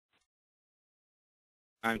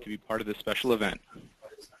time to be part of this special event.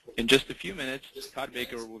 In just a few minutes, Todd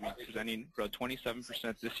Baker will be presenting Grow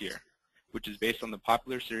 27% this year, which is based on the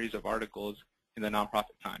popular series of articles in the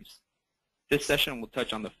Nonprofit Times. This session will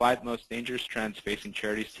touch on the 5 most dangerous trends facing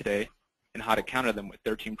charities today and how to counter them with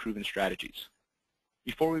 13 proven strategies.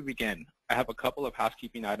 Before we begin, I have a couple of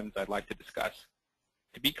housekeeping items I'd like to discuss.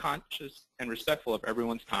 To be conscious and respectful of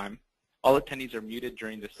everyone's time, all attendees are muted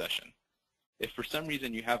during this session. If for some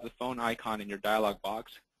reason you have the phone icon in your dialog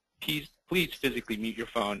box, please physically mute your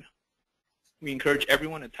phone. We encourage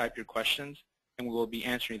everyone to type your questions, and we will be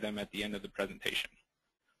answering them at the end of the presentation.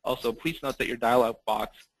 Also, please note that your dialog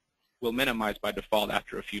box will minimize by default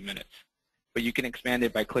after a few minutes, but you can expand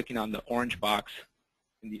it by clicking on the orange box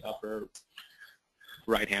in the upper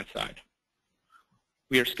right-hand side.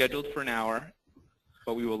 We are scheduled for an hour,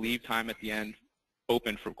 but we will leave time at the end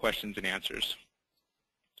open for questions and answers.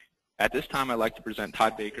 At this time, I'd like to present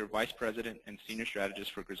Todd Baker, Vice President and Senior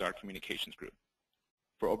Strategist for Grizzard Communications Group.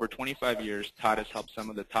 For over 25 years, Todd has helped some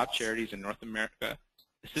of the top charities in North America,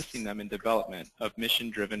 assisting them in development of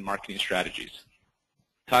mission-driven marketing strategies.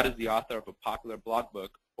 Todd is the author of a popular blog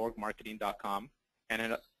book, orgmarketing.com,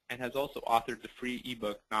 and has also authored the free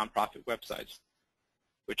ebook Nonprofit Websites,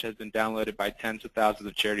 which has been downloaded by tens of thousands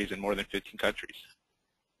of charities in more than 15 countries.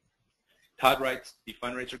 Todd writes the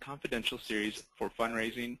Fundraiser Confidential series for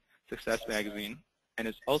Fundraising Success magazine and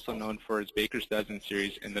is also known for his Baker's Dozen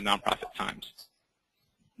series in the Nonprofit Times.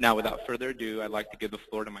 Now, without further ado, I'd like to give the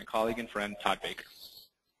floor to my colleague and friend, Todd Baker.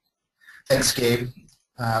 Thanks, Gabe,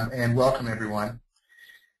 and welcome, everyone.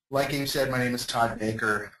 Like Gabe said, my name is Todd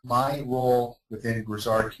Baker. My role within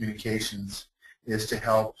Grizzard Communications is to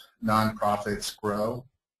help nonprofits grow.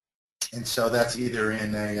 And so that's either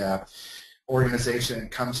in a organization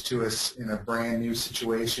that comes to us in a brand new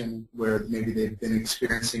situation where maybe they've been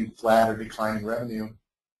experiencing flat or declining revenue,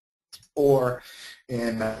 or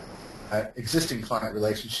in an existing client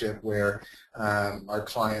relationship where our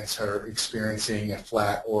clients are experiencing a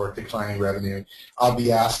flat or declining revenue. I'll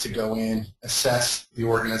be asked to go in, assess the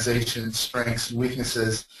organization's strengths and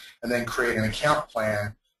weaknesses, and then create an account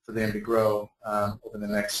plan for them to grow over the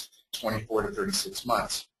next 24 to 36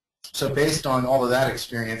 months. So based on all of that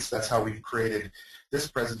experience, that's how we've created this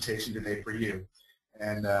presentation today for you.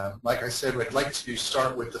 And like I said, I'd like to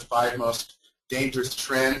start with the 5 most dangerous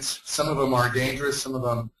trends. Some of them are dangerous, some of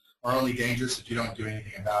them are only dangerous if you don't do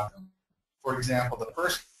anything about them. For example, the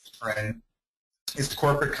first trend is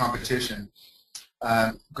corporate competition.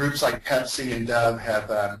 Groups like Pepsi and Dove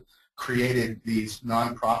have created these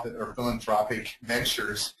nonprofit or philanthropic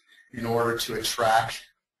ventures in order to attract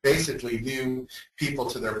basically new people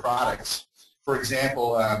to their products. For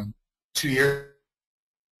example, 2 years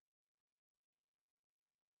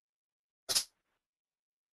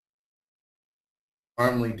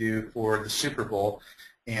normally do for the Super Bowl,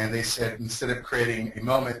 and they said instead of creating a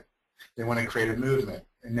moment, they want to create a movement.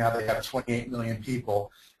 And now they have 28 million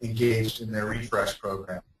people engaged in their refresh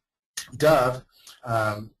program. Dove,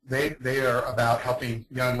 they are about helping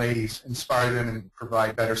young ladies, inspire them, and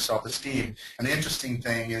provide better self-esteem. And the interesting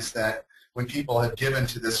thing is that when people have given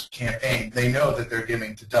to this campaign, they know that they're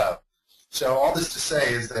giving to Dove. So all this to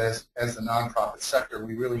say is that as the nonprofit sector,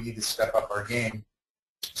 we really need to step up our game.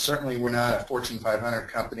 Certainly we're not a Fortune 500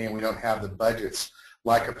 company, and we don't have the budgets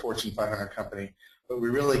like a Fortune 500 company, but we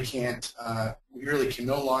really can't, we really can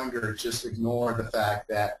no longer just ignore the fact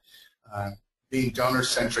that being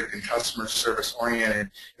donor-centric and customer service-oriented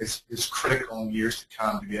is critical in years to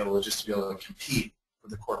come to be able to compete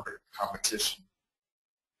with the corporate competition.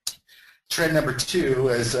 Trend number 2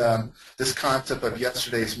 is this concept of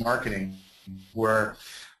yesterday's marketing, where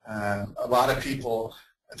a lot of people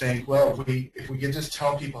think, well, if we can just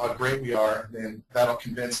tell people how great we are, then that'll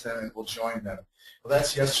convince them and we'll join them. Well,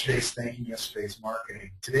 that's yesterday's thinking, yesterday's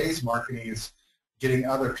marketing. Today's marketing is getting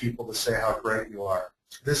other people to say how great you are.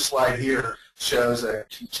 This slide here shows a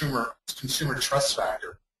consumer trust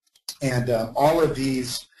factor, and all of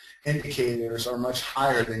these indicators are much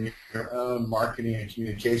higher than your own marketing and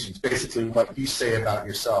communications, basically what you say about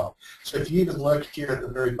yourself. So if you even look here at the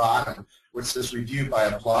very bottom, where it says reviewed by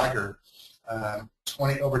a blogger,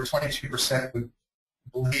 over 22% would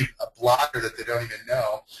believe a blogger that they don't even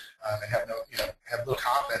know and have little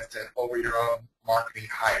confidence in over your own marketing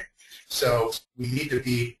hype. So we need to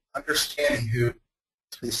be understanding who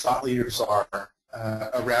these thought leaders are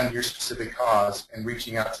around your specific cause and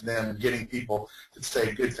reaching out to them and getting people to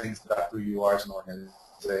say good things about who you are as an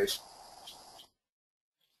organization.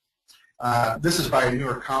 This is by a New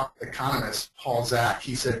York economist, Paul Zak.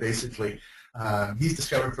 He said basically he's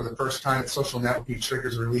discovered for the first time that social networking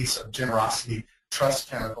triggers a release of generosity trust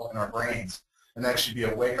chemical in our brains, and that should be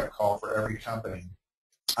a wake-up call for every company.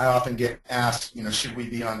 I often get asked, should we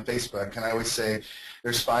be on Facebook? And I always say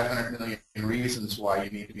there's 500 million reasons why you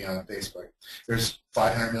need to be on Facebook. There's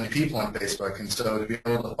 500 million people on Facebook, and so to be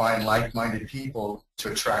able to find like-minded people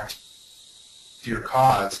to attract to your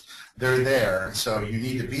cause, they're there. And so you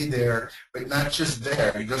need to be there, but not just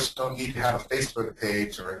there. You just don't need to have a Facebook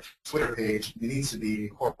page or a Twitter page. It needs to be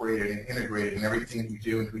incorporated and integrated in everything that you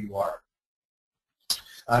do and who you are.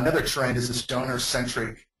 Another trend is this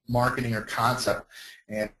donor-centric marketing or concept.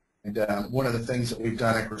 And one of the things that we've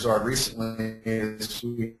done at Grizzard recently is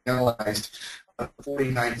we analyzed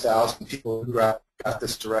 49,000 people who got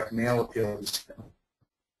this direct mail appeal.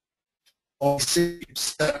 Only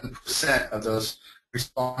 67% of those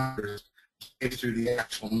responders gave through the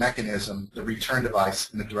actual mechanism, the return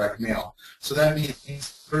device in the direct mail. So that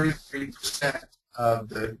means 33% of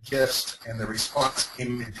the gifts and the response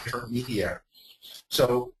came in different media.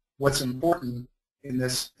 So what's important in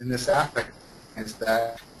this aspect is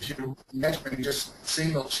that if you're measuring just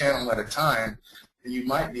single channel at a time, then you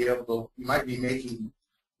might be making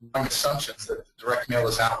wrong assumptions that the direct mail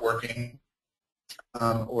is not working,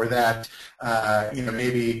 or that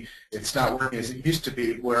maybe it's not working as it used to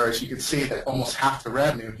be. Whereas you can see that almost half the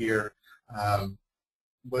revenue here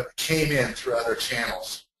came in through other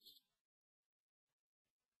channels.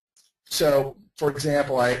 So, for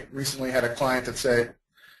example, I recently had a client that said,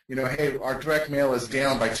 hey, our direct mail is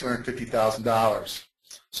down by $250,000.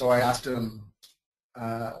 So I asked him,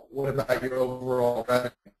 what about your overall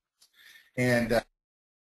revenue? And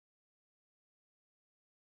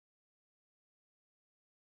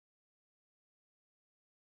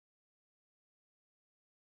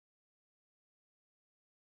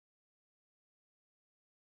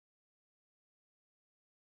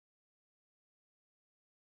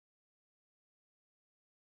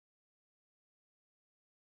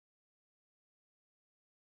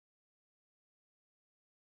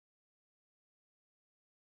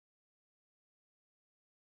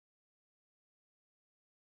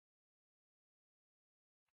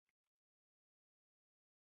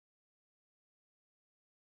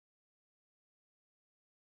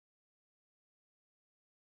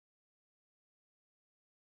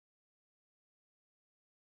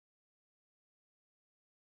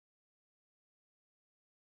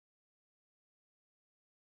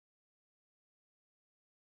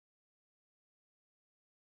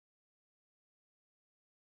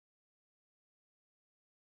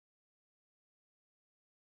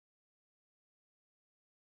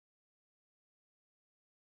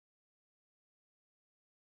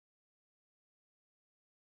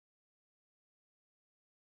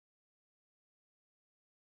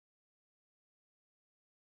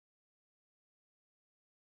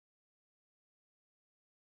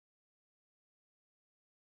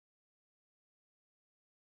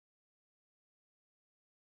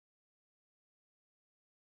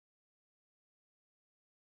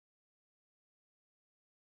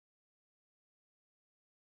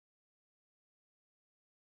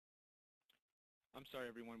I'm sorry,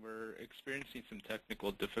 everyone. We're experiencing some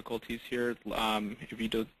technical difficulties here. If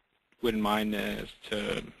you wouldn't mind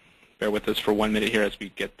to bear with us for 1 minute here as we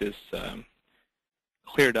get this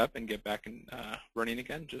cleared up and get back and running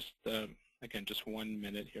again. Again, just 1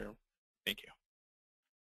 minute here. Thank you.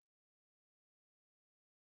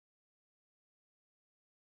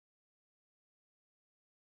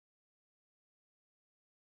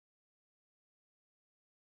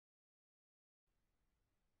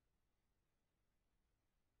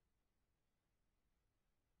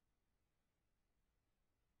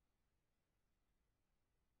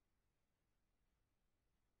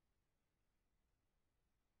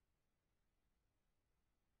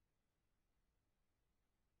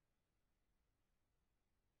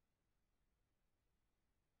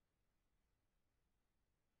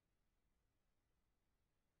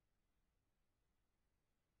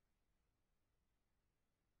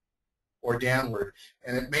 or downward,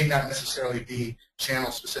 and it may not necessarily be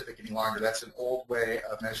channel specific any longer. That's an old way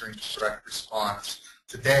of measuring direct response.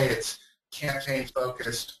 Today it's campaign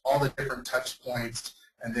focused, all the different touch points,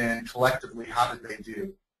 and then collectively how did they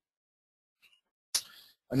do.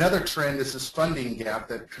 Another trend is this funding gap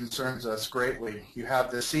that concerns us greatly. You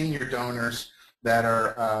have the senior donors that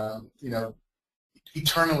are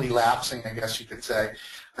eternally lapsing, I guess you could say,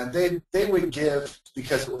 and they would give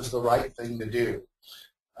because it was the right thing to do.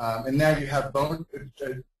 And now you have boomer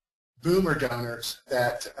donors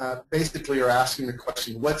that basically are asking the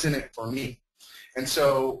question, what's in it for me? And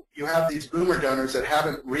so you have these boomer donors that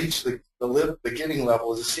haven't reached the beginning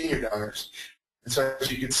level as the senior donors. And so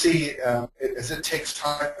as you can see, as it takes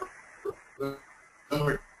time for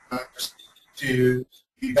boomer donors to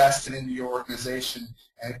be vested into your organization,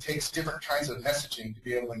 and it takes different kinds of messaging to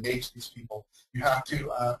be able to engage these people. You have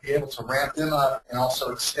to be able to ramp them up and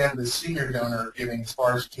also extend the senior donor giving as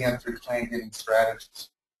far as you can through plan giving strategies.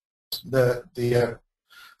 The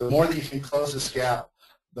more that you can close this gap,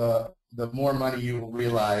 the more money you will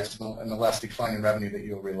realize and the less decline in revenue that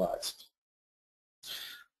you will realize.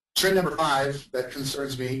 Trend number 5 that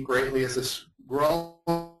concerns me greatly is this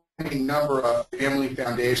growing number of family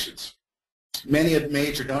foundations. Many of the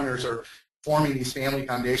major donors are forming these family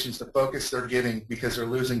foundations to focus their giving because they're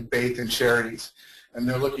losing faith in charities, and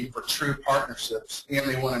they're looking for true partnerships, and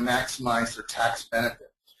they want to maximize their tax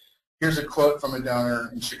benefit. Here's a quote from a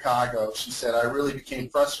donor in Chicago. She said, "I really became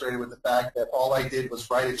frustrated with the fact that all I did was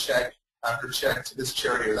write a check after check to this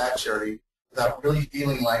charity or that charity without really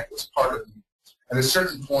feeling like it was part of me. At a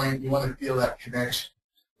certain point, you want to feel that connection."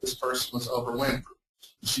 This person was Oprah Winfrey.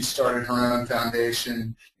 She started her own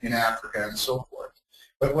foundation in Africa and so forth.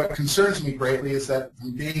 But what concerns me greatly is that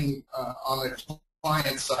from being on the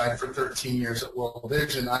client side for 13 years at World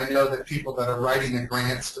Vision, I know that people that are writing the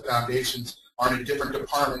grants to foundations are in a different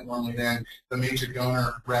department normally than the major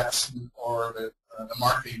donor reps or the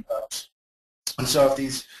marketing folks. And so if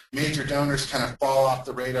these major donors kind of fall off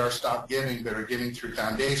the radar, stop giving, that are giving through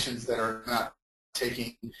foundations that are not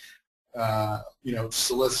taking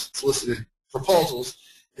solicited proposals,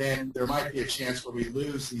 then there might be a chance where we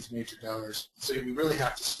lose these major donors. So we really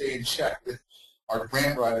have to stay in check with our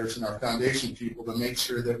grant writers and our foundation people to make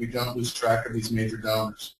sure that we don't lose track of these major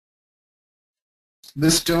donors.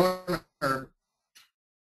 This donor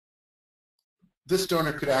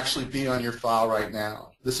could actually be on your file right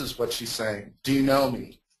now. This is what she's saying. Do you know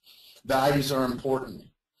me? Values are important.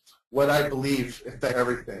 What I believe affects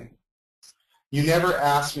everything. You never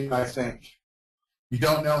ask me what I think. You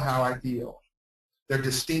don't know how I feel. There are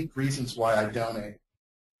distinct reasons why I donate.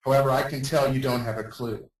 However, I can tell you don't have a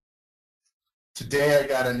clue. Today I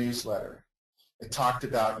got a newsletter. It talked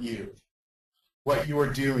about you, what you were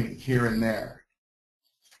doing here and there.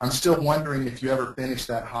 I'm still wondering if you ever finished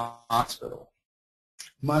that hospital.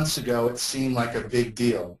 Months ago, it seemed like a big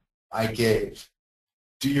deal. I gave.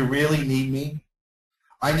 Do you really need me?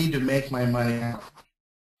 I need to make my money out.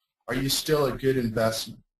 Are you still a good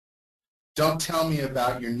investment? Don't tell me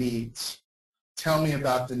about your needs. Tell me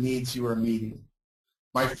about the needs you are meeting.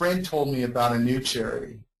 My friend told me about a new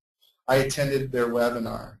charity. I attended their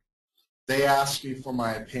webinar. They asked me for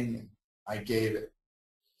my opinion. I gave it.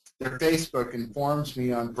 Their Facebook informs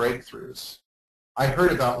me on breakthroughs. I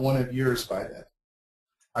heard about one of yours by then.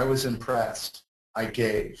 I was impressed. I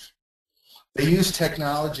gave. They use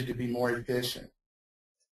technology to be more efficient.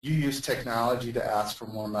 You use technology to ask for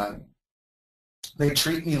more money. They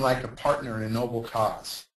treat me like a partner in a noble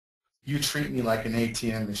cause. You treat me like an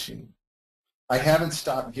ATM machine. I haven't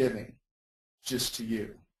stopped giving, just to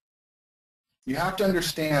you. You have to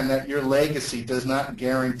understand that your legacy does not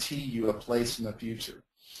guarantee you a place in the future.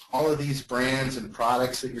 All of these brands and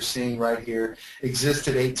products that you're seeing right here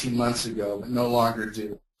existed 18 months ago, but no longer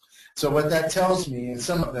do. So what that tells me, and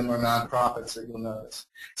some of them are nonprofits that you'll notice,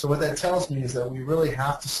 so what that tells me is that we really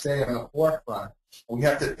have to stay on the forefront. We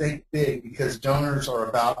have to think big because donors are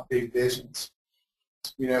about big visions.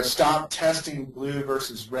 You know, stop testing blue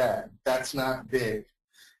versus red. That's not big.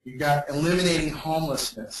 You've got eliminating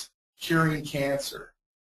homelessness, curing cancer,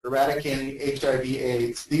 eradicating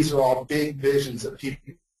HIV/AIDS. These are all big visions that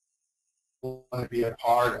people want to be a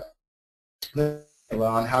part of.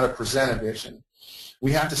 On how to present a vision.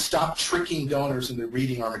 We have to stop tricking donors into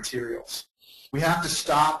reading our materials. We have to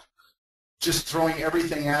stop just throwing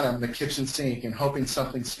everything at them in the kitchen sink and hoping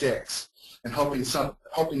something sticks and hoping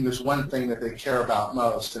there's one thing that they care about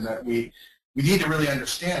most, and that we need to really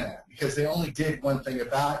understand that because they only did one thing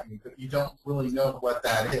about you, but you don't really know what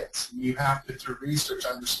that is. You have to, through research,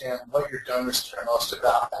 understand what your donors care most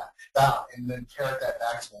about, and then parrot that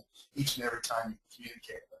back to them each and every time you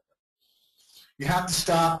communicate with them. You have to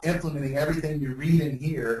stop implementing everything you read and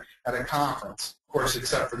hear at a conference, of course,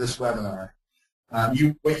 except for this webinar.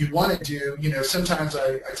 What you want to do, you know, sometimes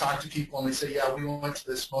I talk to people and they say, yeah, we went to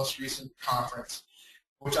this most recent conference,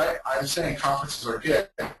 which I'm saying conferences are good.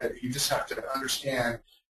 You just have to understand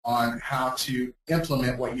on how to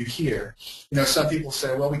implement what you hear. You know, some people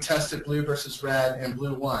say, well, we tested blue versus red and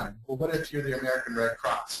blue won. Well, what if you're the American Red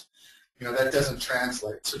Cross? You know, that doesn't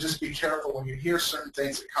translate. So just be careful when you hear certain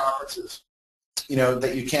things at conferences, you know,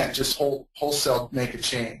 that you can't just wholesale make a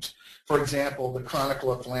change. For example, the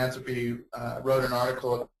Chronicle of Philanthropy wrote an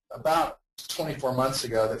article about 24 months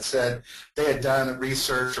ago that said they had done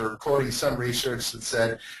research, or quoting some research, that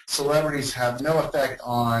said celebrities have no effect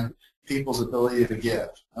on people's ability to give.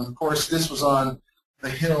 And of course, this was on the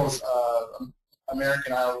heels of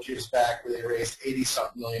American Idol gives back, where they raised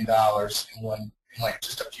 $80-something million in like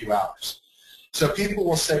just a few hours. So people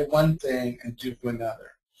will say one thing and do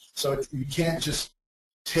another. So you can't just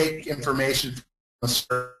take information from a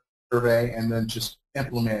survey and then just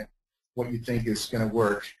implement what you think is going to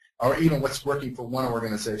work, or even what's working for one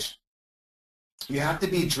organization. You have to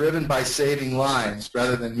be driven by saving lives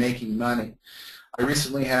rather than making money. I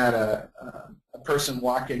recently had a person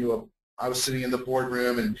walk into I was sitting in the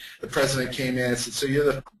boardroom, and the president came in and said, "So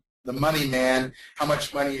you're the money man, how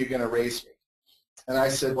much money are you going to raise me?" And I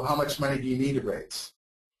said, "Well, how much money do you need to raise?"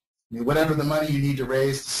 I mean, whatever the money you need to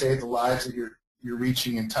raise to save the lives that you're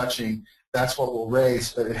reaching and touching, that's what we'll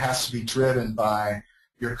raise, but it has to be driven by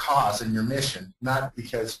your cause and your mission, not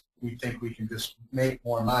because we think we can just make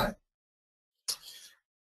more money.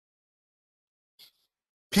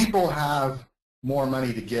 People have more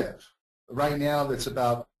money to give. Right now, that's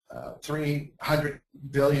about $300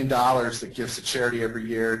 billion that gives to charity every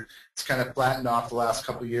year. It's kind of flattened off the last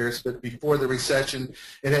couple of years, but before the recession,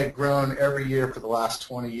 it had grown every year for the last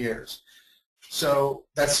 20 years. So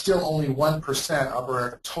that's still only 1% of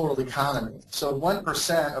our total economy. So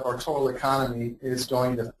 1% of our total economy is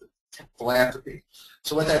going to philanthropy.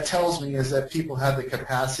 So what that tells me is that people have the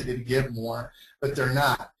capacity to give more, but they're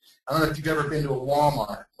not. I don't know if you've ever been to a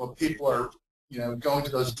Walmart. Well, people are going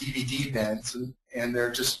to those DVD bins, and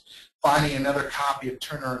they're just finding another copy of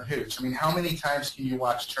Turner and Hooch. I mean, how many times can you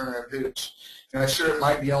watch Turner and Hooch? And I'm sure it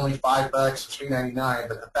might be only $5 or $3.99,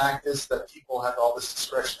 but the fact is that people have all this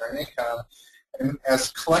discretionary income, and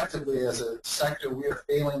as collectively as a sector, we are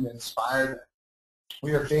failing to inspire them.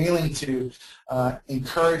 We are failing to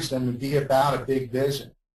encourage them to be about a big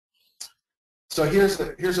vision. So here's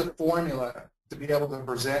a formula to be able to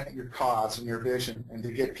present your cause and your vision and to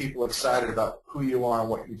get people excited about who you are and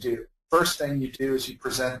what you do. First thing you do is you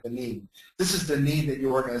present the need. This is the need that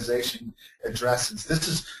your organization addresses.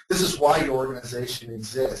 This is why your organization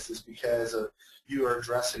exists, is because of you are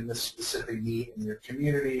addressing this specific need in your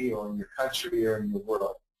community or in your country or in your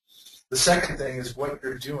world. The second thing is what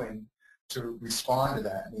you're doing to respond to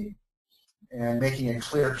that need and making a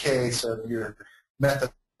clear case of your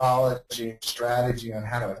methodology and strategy on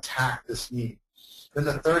how to attack this need. Then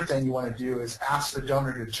the third thing you want to do is ask the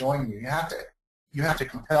donor to join you. You have to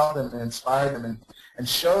compel them and inspire them and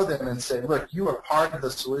show them and say, look, you are part of the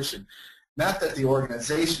solution. Not that the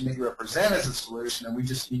organization that you represent is a solution and we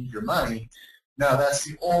just need your money. No, that's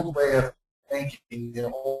the old way of thinking, the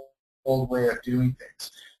old way of doing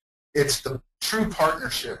things. It's the true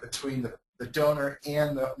partnership between the donor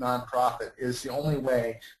and the nonprofit is the only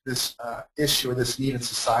way this issue or this need in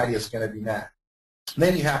society is going to be met. And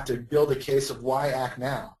then you have to build a case of why act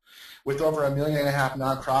now. With over 1.5 million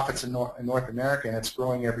nonprofits in North America, and it's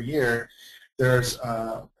growing every year, there's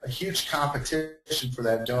a huge competition for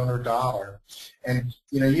that donor dollar. And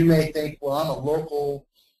you may think, well, I'm a local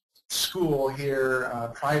school here,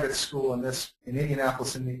 private school in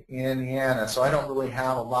Indianapolis, Indiana, so I don't really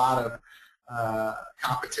have a lot of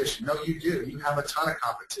competition. No, you do. You have a ton of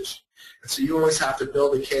competition. And so you always have to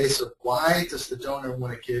build a case of why does the donor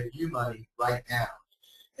want to give you money right now?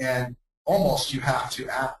 And almost you have to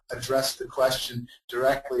address the question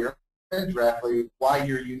directly or indirectly, why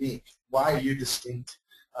you're unique, why are you distinct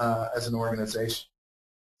as an organization.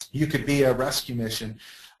 You could be a rescue mission,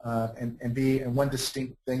 and one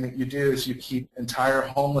distinct thing that you do is you keep entire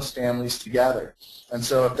homeless families together. And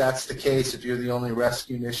so if that's the case, if you're the only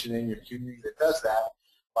rescue mission in your community that does that,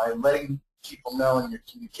 by letting people know in your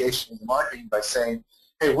communication and marketing by saying,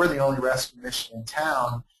 hey, we're the only rescue mission in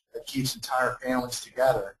town that keeps entire families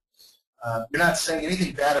together. You're not saying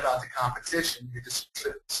anything bad about the competition. You're just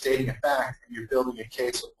stating a fact, and you're building a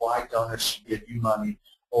case of why donors should give you money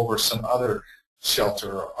over some other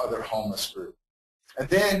shelter or other homeless group. And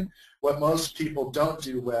then what most people don't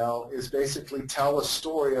do well is basically tell a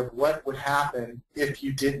story of what would happen if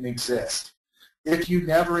you didn't exist. If you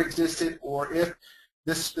never existed, or if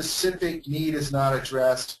this specific need is not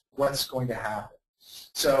addressed, what's going to happen?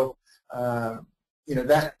 So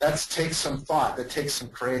that takes some thought, that takes some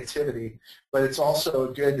creativity, but it's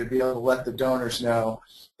also good to be able to let the donors know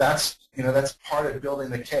that's part of building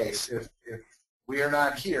the case. If we are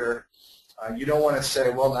not here, you don't want to say,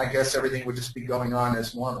 well, I guess everything would just be going on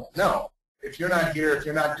as normal. No. If you're not here, if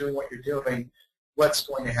you're not doing what you're doing, what's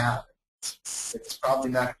going to happen? It's probably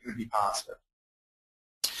not going to be positive.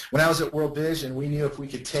 When I was at World Vision, we knew if we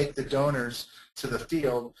could take the donors to the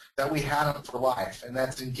field that we had them for life, and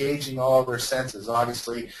that's engaging all of their senses.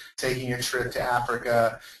 Obviously, taking a trip to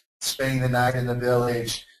Africa, spending the night in the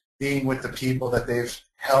village, being with the people that they've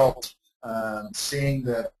helped, seeing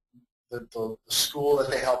the the school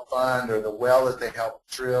that they help fund or the well that they help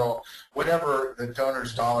drill, whatever the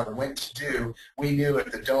donor's dollar went to do, we knew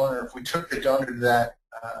if we took the donor to that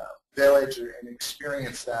village and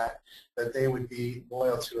experienced that they would be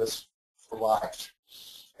loyal to us for life.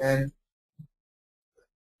 And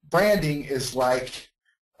branding is like,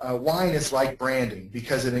 wine is like branding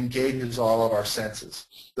because it engages all of our senses.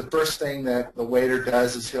 The first thing that the waiter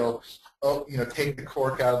does is he'll take the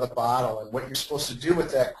cork out of the bottle, and what you're supposed to do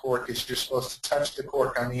with that cork is you're supposed to touch the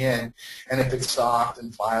cork on the end, and if it's soft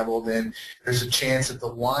and pliable, then there's a chance that the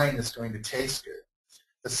wine is going to taste good.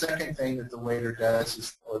 The second thing that the waiter does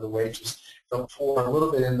is, or the waitress, they'll pour a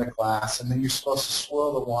little bit in the glass, and then you're supposed to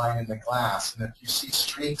swirl the wine in the glass, and if you see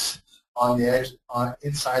streaks on the edge,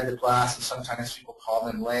 inside the glass, and sometimes people call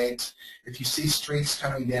them legs, if you see streaks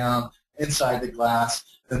coming down inside the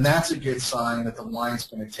glass, then that's a good sign that the wine's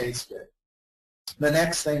going to taste good. The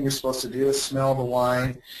next thing you're supposed to do is smell the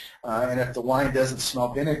wine, and if the wine doesn't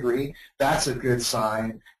smell vinegary, that's a good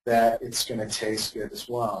sign that it's going to taste good as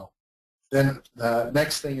well. Then the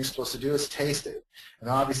next thing you're supposed to do is taste it. And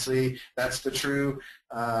obviously, that's the true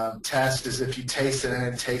test, is if you taste it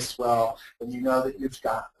and it tastes well, then you know that you've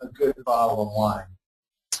got a good bottle of wine.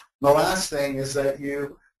 The last thing is that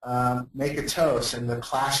you make a toast, and the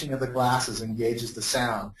clashing of the glasses engages the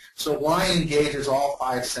sound. So wine engages all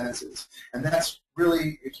five senses. And that's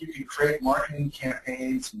really, if you can create marketing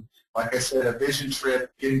campaigns, and like I said, a vision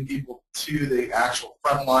trip, getting people to the actual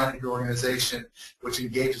front line of your organization, which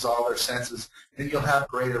engages all their senses, then you'll have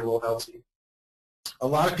greater loyalty. A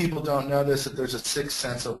lot of people don't know this, that there's a sixth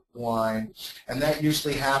sense of wine, and that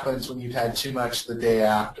usually happens when you've had too much the day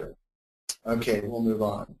after. Okay, we'll move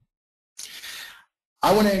on.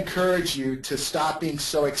 I want to encourage you to stop being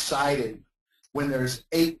so excited when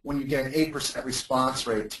you get an 8% response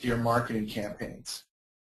rate to your marketing campaigns.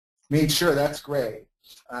 I mean, sure, that's great.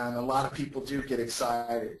 A lot of people do get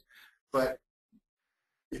excited, but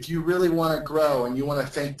if you really want to grow and you want to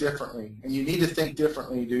think differently, and you need to think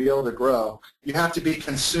differently to be able to grow, you have to be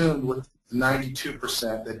consumed with the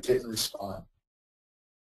 92% that didn't respond.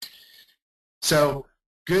 So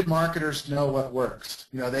good marketers know what works.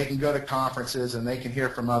 They can go to conferences and they can hear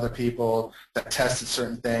from other people that tested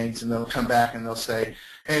certain things, and they'll come back and they'll say,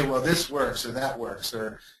 hey, well, this works or that works,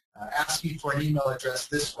 or asking for an email address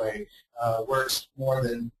this way works more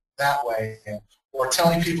than that way, or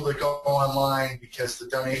telling people to go online because the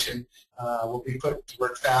donation will be put to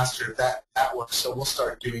work faster. That works, so we'll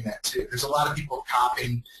start doing that too. There's a lot of people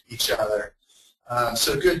copying each other.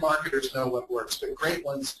 So good marketers know what works, but great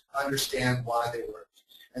ones understand why they work.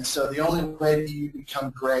 And so the only way that you become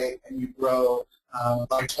great and you grow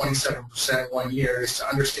by 27% 1 year is to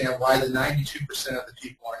understand why the 92% of the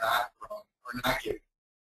people are not growing or not giving.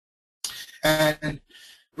 And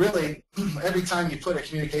really, every time you put a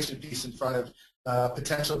communication piece in front of a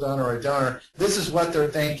potential donor or a donor, this is what they're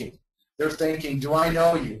thinking. They're thinking, do I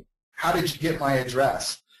know you? How did you get my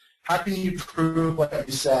address? How can you prove what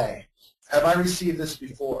you say? Have I received this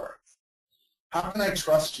before? How can I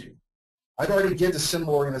trust you? I've already given to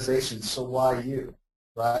similar organizations, so why you,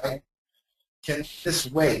 right? Can this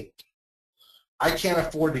wait? I can't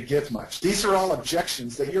afford to give much. These are all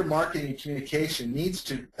objections that your marketing and communication needs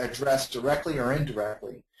to address directly or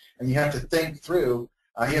indirectly. And you have to think through,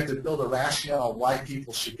 you have to build a rationale why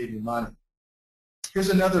people should give you money. Here's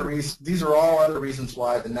another reason. These are all other reasons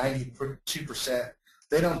why the 92%,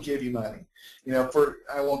 they don't give you money.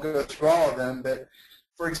 I won't go through all of them, but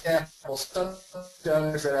for example, some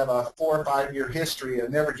donors that have a 4 or 5 year history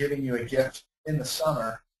of never giving you a gift in the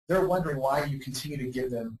summer, they're wondering why you continue to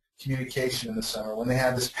give them communication in the summer when they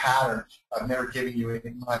have this pattern of never giving you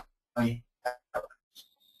any money.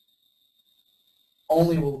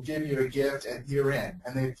 Only will give you a gift at year end,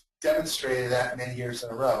 and they've demonstrated that many years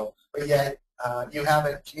in a row, but yet you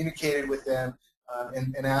haven't communicated with them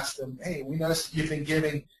and asked them, hey, we noticed you've been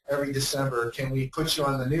giving every December. Can we put you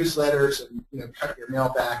on the newsletters and cut your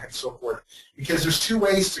mail back and so forth? Because there's two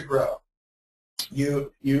ways to grow.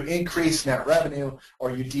 You increase net revenue,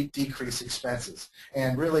 or you decrease expenses.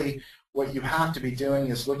 And really, what you have to be doing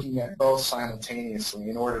is looking at both simultaneously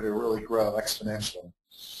in order to really grow exponentially.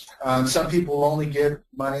 Some people only give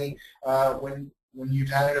money when you've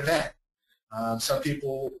had an event. Some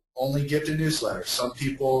people only give to newsletters. Some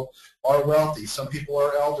people are wealthy. Some people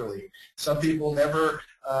are elderly. Some people never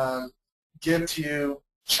give to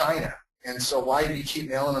China. And so why do you keep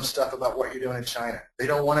mailing them stuff about what you're doing in China? They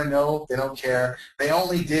don't want to know. They don't care. They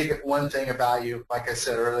only dig at one thing about you, like I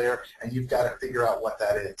said earlier, and you've got to figure out what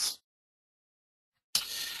that is.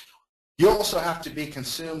 You also have to be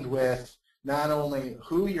consumed with not only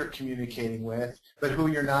who you're communicating with, but who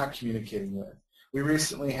you're not communicating with. We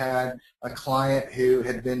recently had a client who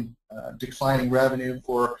had been declining revenue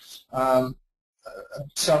for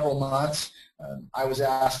several months. I was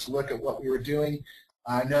asked to look at what we were doing.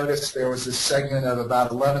 I noticed there was a segment of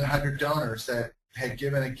about 1,100 donors that had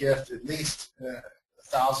given a gift at least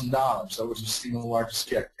 $1,000. So it was just the largest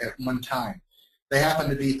gift at one time. They happened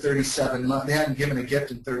to be 37 months. They hadn't given a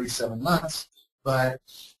gift in 37 months, but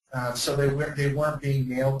so they weren't being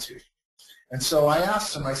mailed to. And so I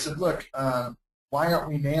asked them, I said, look, why aren't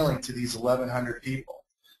we mailing to these 1,100 people?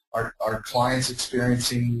 Are clients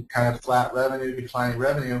experiencing kind of flat revenue, declining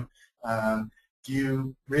revenue? Do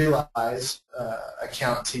you realize,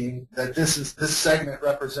 account team, that this segment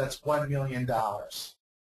represents $1 million?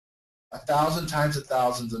 1,000 times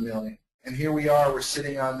 1,000 is a million. And here we are, we're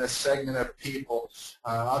sitting on this segment of people.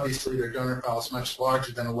 Obviously, their donor file is much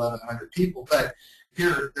larger than 1,100 people, but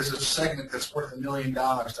here there's a segment that's worth $1 million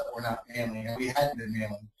that we're not mailing, and we hadn't been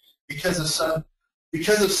mailing because of some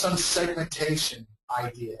segmentation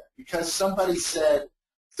idea. Because somebody said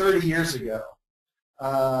 30 years ago,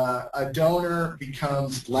 a donor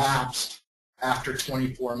becomes lapsed after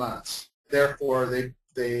 24 months. Therefore,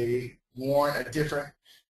 they warrant a different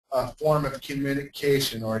form of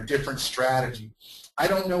communication or a different strategy. I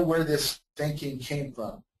don't know where this thinking came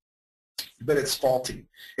from, but it's faulty.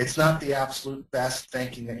 It's not the absolute best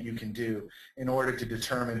thinking that you can do in order to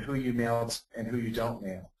determine who you mail and who you don't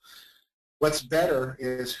mail. What's better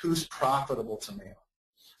is who's profitable to mail.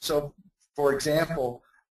 So, for example,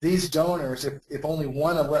 these donors, if only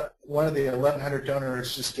one of the 1,100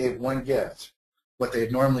 donors just gave one gift, what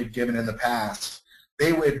they've normally given in the past,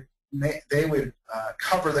 they would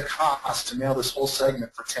cover the cost to mail this whole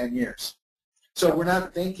segment for 10 years. So we're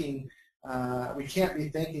not thinking, we can't be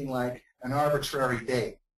thinking like an arbitrary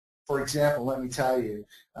date. For example, let me tell you,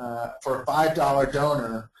 for a $5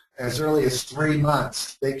 donor, as early as 3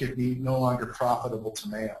 months, they could be no longer profitable to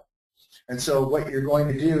mail. And so what you're going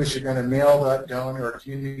to do is you're going to mail that donor or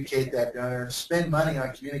communicate that donor, spend money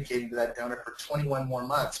on communicating to that donor for 21 more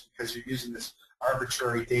months because you're using this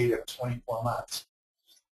arbitrary date of 24 months.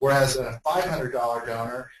 Whereas a $500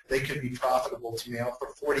 donor, they could be profitable to mail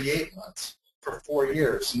for 48 months, for 4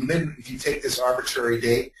 years. And then if you take this arbitrary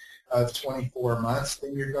date of 24 months,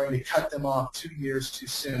 then you're going to cut them off 2 years too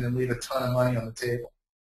soon and leave a ton of money on the table.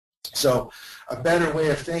 So a better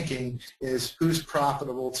way of thinking is who's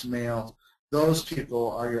profitable to mail. Those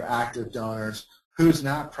people are your active donors. Who's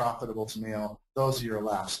not profitable to mail, those are your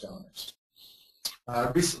lapsed donors.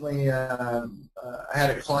 Recently, I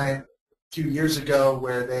had a client a few years ago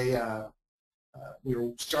where we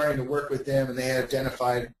were starting to work with them, and they had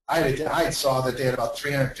identified, I saw that they had about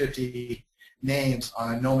 350 names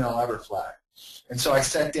on a no mail ever flag. And so I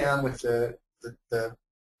sat down with the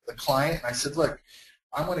client, and I said, look,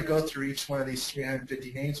 I want to go through each one of these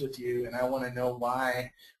 350 names with you, and I want to know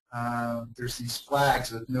why there's these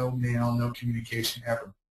flags of no mail, no communication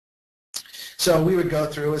ever. So we would go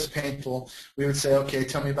through, it was painful. We would say, okay,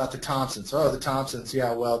 tell me about the Thompsons. Oh, the Thompsons,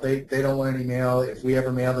 yeah, well, they don't want any mail. If we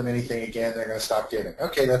ever mail them anything again, they're going to stop giving.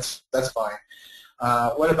 Okay, that's fine.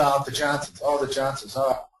 What about the Johnsons? Oh, the Johnsons.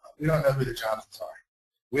 Oh, we don't know who the Johnsons are.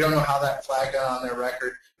 We don't know how that flag got on their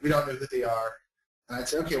record. We don't know who they are. And I'd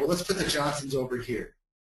say, okay, well, let's put the Johnsons over here,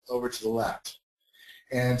 over to the left.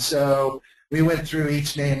 And so we went through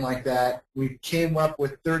each name like that. We came up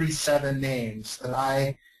with 37 names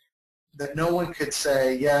that no one could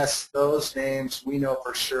say, yes, those names, we know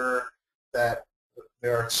for sure that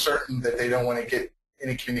they're certain that they don't want to get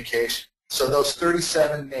any communication. So those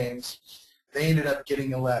 37 names, they ended up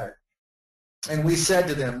getting a letter. And we said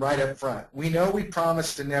to them right up front, we know we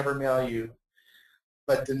promised to never mail you,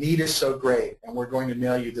 but the need is so great, and we're going to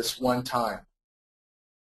mail you this one time.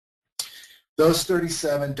 Those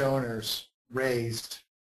 37 donors raised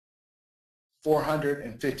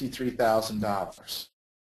 $453,000.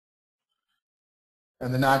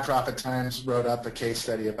 And the Nonprofit Times wrote up a case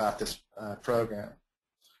study about this program.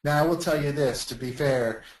 Now, I will tell you this, to be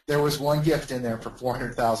fair, there was one gift in there for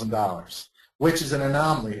 $400,000, which is an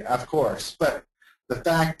anomaly, of course. But the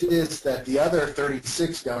fact is that the other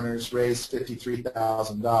 36 donors raised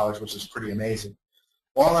 $53,000, which is pretty amazing.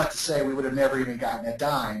 All that to say, we would have never even gotten a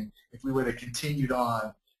dime if we would have continued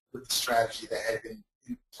on with the strategy that had been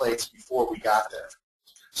in place before we got there.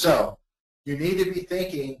 So you need to be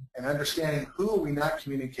thinking and understanding who are we not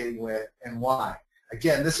communicating with and why.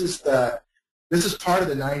 Again, this is part of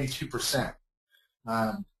the 92%.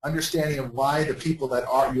 Understanding of why the people that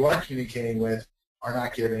you are communicating with are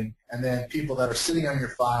not giving, and then people that are sitting on your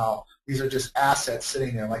file, These are just assets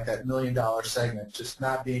sitting there, like that $1 million segment, just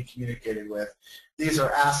not being communicated with. These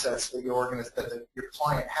are assets that your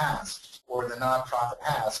client has or the nonprofit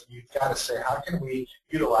has, and you've got to say, how can we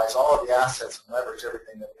utilize all of the assets and leverage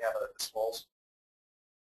everything that we have at our disposal?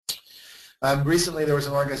 Recently, there was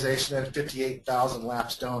an organization that had 58,000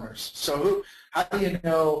 lapsed donors. So how do you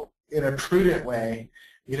know in a prudent way?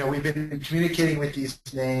 You know, we've been communicating with these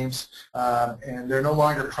names, and they're no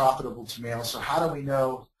longer profitable to mail. So how do we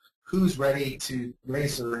know who's ready to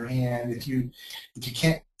raise their hand? If you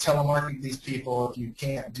can't telemarket these people, if you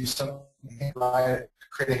can't do something,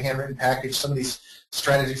 create a handwritten package, some of these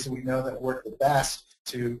strategies that we know that work the best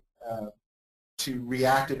to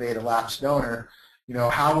reactivate a lapsed donor, you know,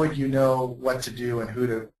 how would you know what to do and who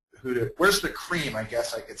to where's the cream, I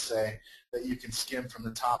guess I could say, that you can skim from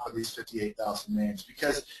the top of these 58,000 names?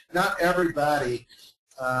 Because not everybody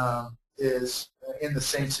is in the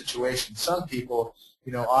same situation. Some people,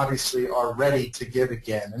 you know, obviously are ready to give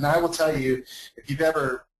again. And I will tell you, if you've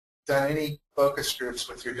ever done any focus groups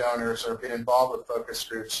with your donors or been involved with focus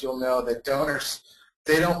groups, you'll know that donors,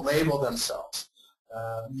 they don't label themselves.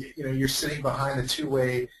 You know, you're sitting behind a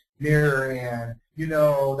two-way mirror, and you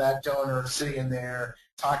know that donor sitting in there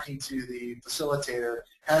talking to the facilitator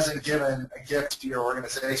hasn't given a gift to your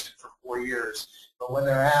organization for 4 years. But when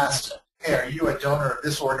they're asked, hey, are you a donor of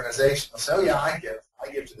this organization? They'll say, oh yeah, I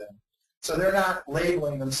give to them. So they're not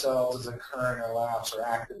labeling themselves as a current or lapsed or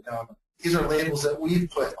active donor. These are labels that we've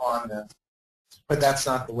put on them, but that's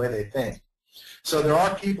not the way they think. So there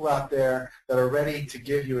are people out there that are ready to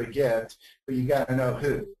give you a gift, but you got to know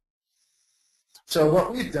who. So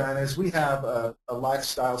what we've done is we have a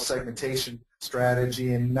lifestyle segmentation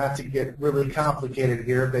strategy, and not to get really complicated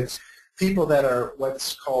here, but people that are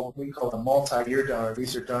we call a multi-year donor.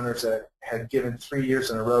 These are donors that have given 3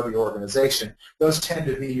 years in a row to your organization. Those tend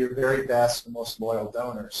to be your very best and most loyal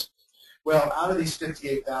donors. Well, out of these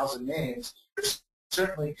 58,000 names, there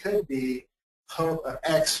certainly could be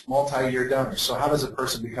ex-multi-year donors. So how does a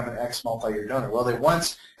person become an ex-multi-year donor? Well, they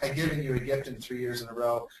once had given you a gift in 3 years in a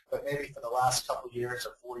row, but maybe for the last couple of years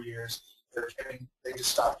or 4 years, they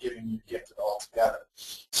just stopped giving you a gift altogether.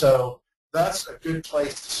 So that's a good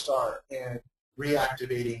place to start in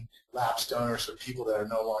reactivating lapsed donors for people that are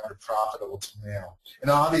no longer profitable to mail. And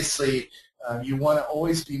obviously, you want to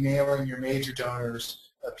always be mailing your major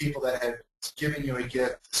donors, people that have given you a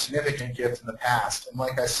gift, a significant gift in the past. And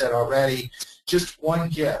like I said already, just one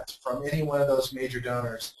gift from any one of those major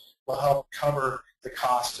donors will help cover the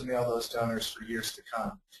cost to mail those donors for years to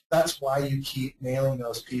come. That's why you keep mailing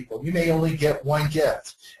those people. You may only get one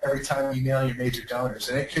gift every time you mail your major donors,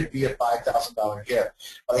 and it could be a $5,000 gift.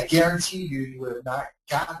 But I guarantee you would have not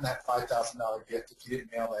gotten that $5,000 gift if you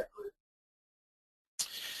didn't mail that group.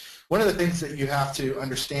 One of the things that you have to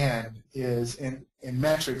understand is in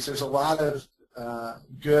metrics, there's a lot of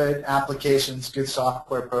good applications, good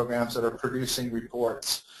software programs that are producing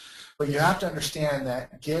reports. But you have to understand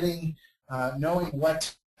that knowing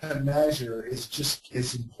what to measure is just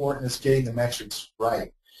as important as getting the metrics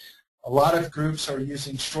right. A lot of groups are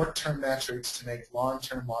using short-term metrics to make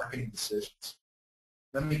long-term marketing decisions.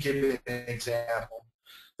 Let me give you an example.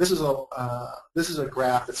 This is a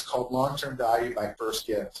graph that's called long-term value by first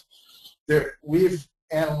gift. We've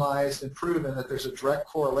analyzed and proven that there's a direct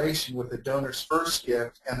correlation with the donor's first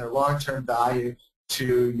gift and their long-term value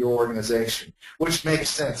to your organization, which makes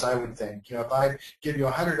sense, I would think. You know, if I give you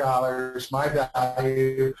 $100, my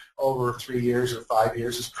value over 3 years or 5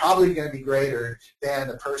 years is probably going to be greater than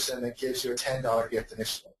the person that gives you a $10 gift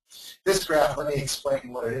initially. This graph, let me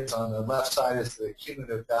explain what it is. On the left side is the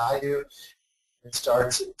cumulative value. It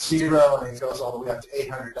starts at 0 and it goes all the way up to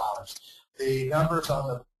 $800. The numbers on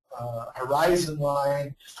the horizon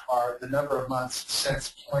line are the number of months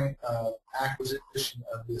since point of acquisition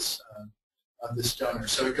of this donor.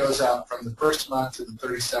 So it goes out from the first month to the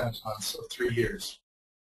 37th month, so 3 years.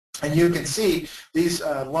 And you can see these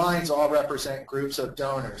lines all represent groups of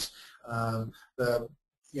donors. From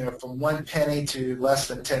 1 penny to less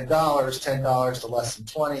than $10, $10 to less than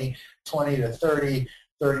 20, 20 to 30,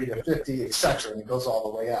 30 to 50, etc. And it goes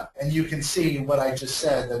all the way up. And you can see what I just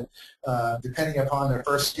said, that depending upon their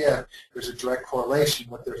first gift, there's a direct correlation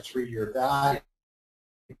with their 3-year value.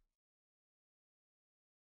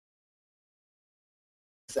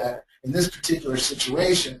 That in this particular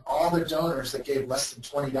situation, all the donors that gave less than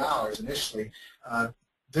 $20 initially,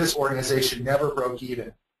 this organization never broke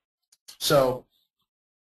even. So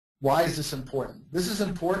why is this important? This is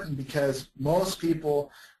important because most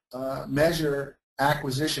people measure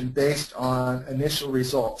acquisition based on initial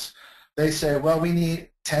results. They say, well, we need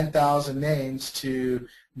 10,000 names to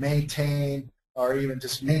maintain or even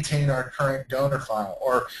just maintain our current donor file,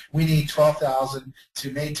 or we need 12,000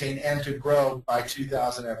 to maintain and to grow by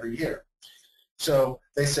 2,000 every year. So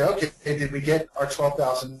they say, okay, did we get our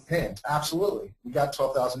 12,000 names? Absolutely, we got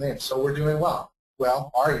 12,000 names, so we're doing well.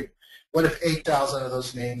 Well, are you? What if 8,000 of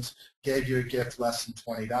those names gave you a gift less than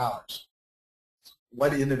 $20?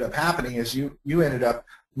 What ended up happening is you ended up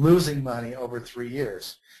losing money over 3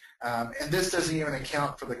 years. And this doesn't even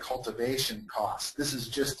account for the cultivation costs. This is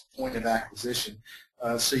just point of acquisition.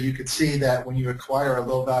 So you could see that when you acquire a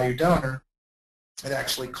low-value donor, it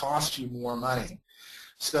actually costs you more money.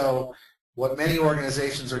 So what many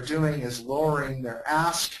organizations are doing is lowering their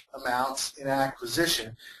ask amounts in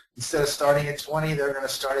acquisition. Instead of starting at 20, they're going to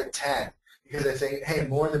start at 10 because they think, hey,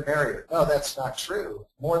 more the merrier. No, that's not true.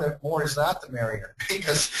 More is not the merrier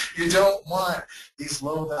because you don't want these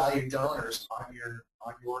low-value donors on your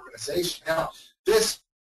organization. Now, this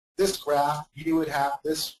graph, you would have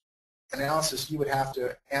this analysis you would have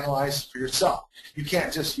to analyze for yourself. You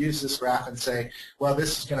can't just use this graph and say, well,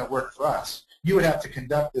 this is going to work for us. You would have to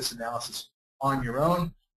conduct this analysis on your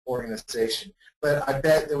own organization. But I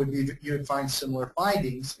bet there would be, you would find similar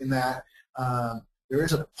findings in that there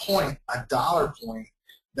is a point, a dollar point,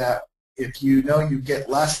 that if you know you get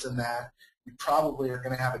less than that, you probably are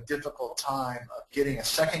going to have a difficult time of getting a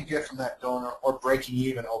second gift from that donor or breaking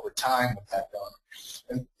even over time with that donor.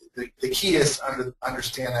 And the key is to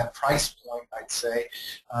understand that price point, I'd say.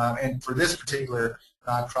 And for this particular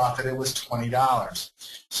nonprofit, it was $20.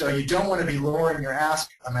 So you don't want to be lowering your ask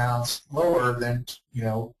amounts lower than, you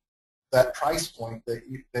know, that price point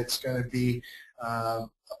that's going to be a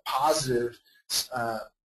positive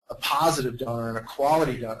donor and a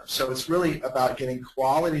quality donor. So it's really about getting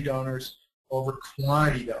quality donors over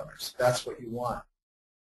quantity donors. That's what you want.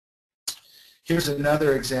 Here's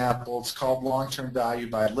another example. It's called long-term value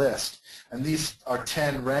by list. And these are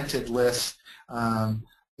 10 rented lists. And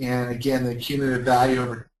again, the cumulative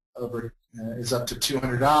value over is up to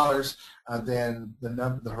 $200. Then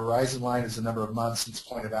the horizon line is the number of months since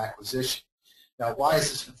point of acquisition. Now, why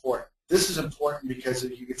is this important? This is important because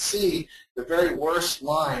if you can see the very worst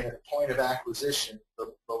line at point of acquisition,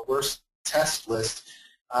 the worst test list,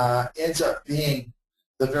 ends up being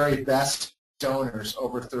the very best donors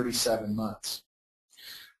over 37 months.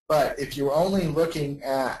 But if you're only looking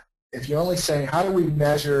at, if you're only saying, how do we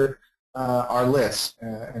measure our lists?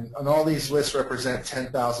 And all these lists represent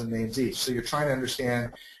 10,000 names each. So you're trying to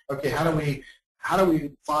understand, okay, how do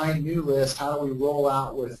we find new lists? How do we roll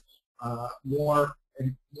out with more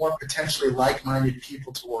potentially like-minded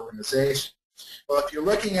people to organization? Well, if you're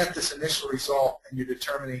looking at this initial result and you're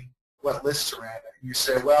determining what lists are in, and you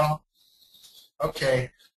say, well,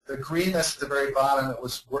 okay, the green list at the very bottom, it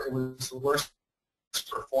was the worst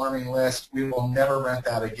performing list. We will never rent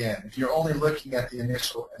that again. If you're only looking at the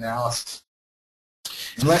initial analysis,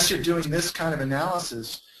 unless you're doing this kind of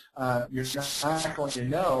analysis, you're not going to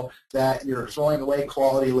know that you're throwing away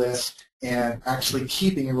quality lists and actually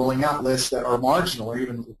keeping and rolling out lists that are marginal or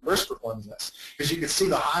even worst performing lists. Because you can see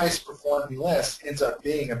the highest performing list ends up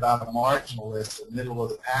being about a marginal list in the middle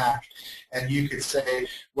of the pack. And you could say,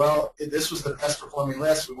 well, this was the best performing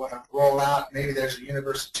list. We want to roll out. Maybe there's a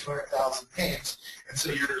universe of 200,000 names. And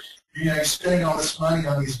so you're spending all this money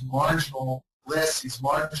on these marginal lists, these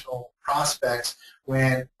marginal prospects,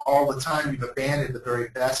 when all the time you've abandoned the very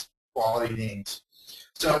best quality names.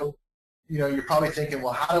 So, you know, you're probably thinking,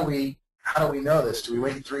 well, how do we know this? Do we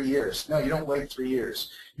wait 3 years? No, you don't wait 3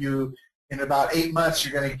 years. In about 8 months,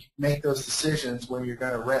 you're going to make those decisions when you're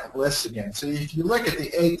going to rent lists again. So if you look at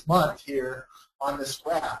the 8th month here on this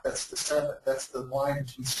graph, that's the line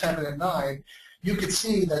between 7 and 9, you can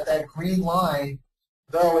see that green line,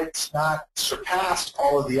 though it's not surpassed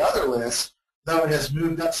all of the other lists, though it has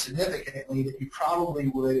moved up significantly, that you probably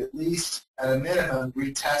would at least, at a minimum,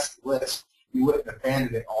 retest the list. You wouldn't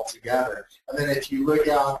abandon it altogether. And then if you look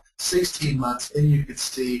out 16 months, then you could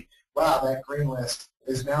see, wow, that green list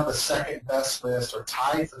is now the second best list or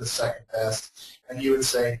tied for the second best, and you would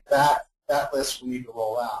say that list we need to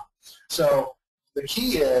roll out. So the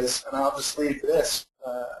key is, and I'll just leave this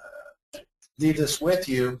with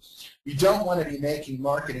you, you don't want to be making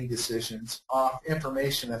marketing decisions off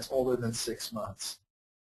information that's older than 6 months.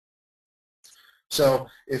 So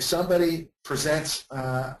if somebody presents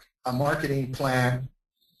a marketing plan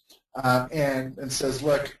and says,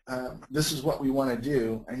 look, this is what we want to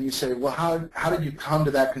do, and you say, well, how did you come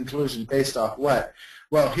to that conclusion based off what?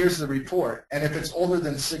 Well, here's the report. And if it's older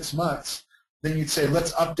than 6 months, then you'd say,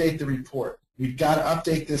 let's update the report. We've got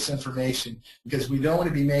to update this information because we don't want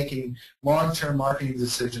to be making long-term marketing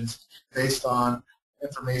decisions based on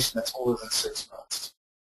information that's older than 6 months.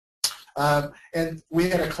 And we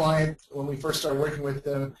had a client, when we first started working with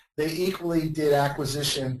them, they equally did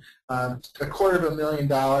acquisition,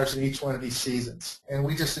 $250,000 in each one of these seasons. And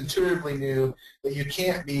we just intuitively knew that you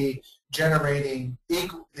can't be generating the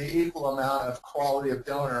equal amount of quality of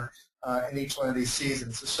donor in each one of these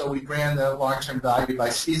seasons. So we ran the long-term value by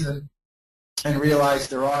season and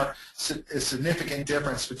realized there are a significant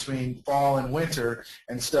difference between fall and winter,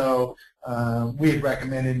 and so we had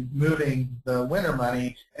recommended moving the winter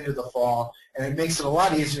money into the fall, and it makes it a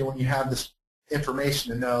lot easier when you have this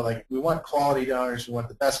information to know, like, we want quality donors, we want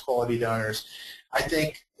the best quality donors. I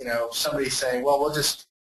think, somebody saying, well, we'll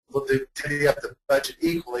divvy up the budget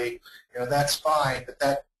equally, that's fine, but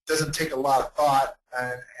that doesn't take a lot of thought,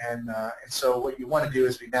 and so what you want to do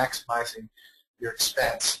is be maximizing your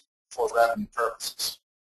expense for revenue purposes.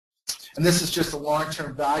 And this is just a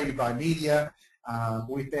long-term value by media.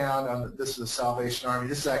 We found, this is the Salvation Army,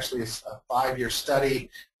 this is actually a 5-year study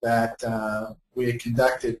that we had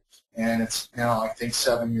conducted, and it's now, I think,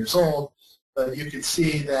 7 years old. But you can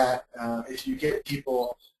see that if you get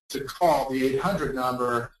people to call the 800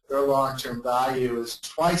 number, their long-term value is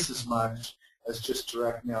twice as much as just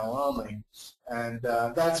direct mail only. And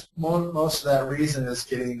that's most of that reason is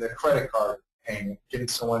getting the credit card payment, getting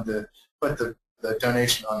someone to put the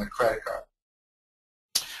donation on the credit card.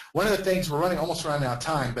 One of the things, we're almost running out of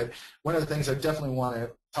time, but one of the things I definitely want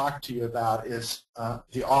to talk to you about is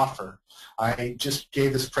the offer. I just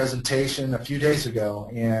gave this presentation a few days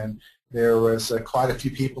ago, and there was quite a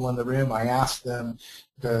few people in the room. I asked them,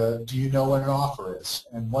 do you know what an offer is?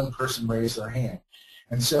 And one person raised their hand.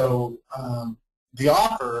 And so the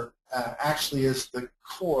offer actually is the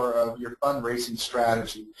core of your fundraising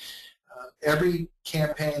strategy. Every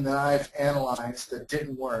campaign that I've analyzed that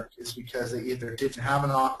didn't work is because they either didn't have an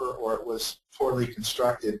offer or it was poorly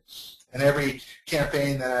constructed. And every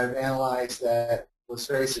campaign that I've analyzed that was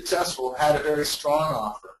very successful had a very strong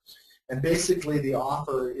offer. And basically the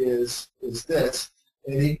offer is this.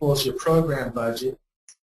 It equals your program budget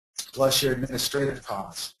plus your administrative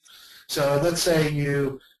costs. So let's say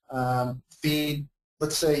you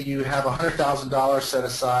let's say you have $100,000 set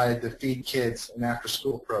aside to feed kids an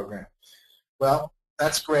after-school program. Well,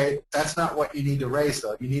 that's great. That's not what you need to raise,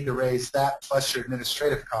 though. You need to raise that plus your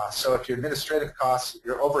administrative costs. So if your administrative costs,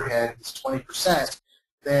 your overhead is 20%,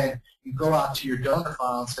 then you go out to your donor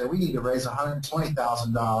file and say, we need to raise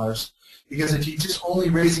 $120,000, because if you're just only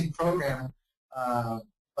raising program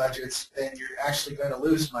budgets, then you're actually going to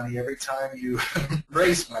lose money every time you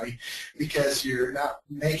raise money, because you're not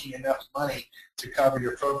making enough money to cover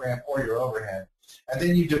your program or your overhead. And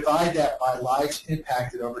then you divide that by lives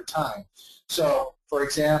impacted over time. So, for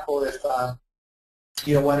example, if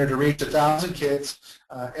you wanted to reach 1,000 kids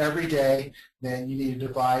every day, then you need to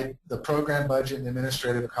divide the program budget and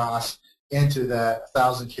administrative costs into that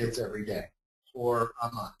 1,000 kids every day, or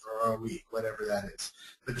a month, or a week, whatever that is.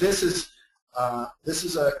 But this is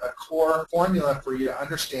a core formula for you to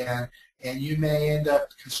understand, and you may end up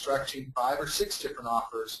constructing 5 or 6 different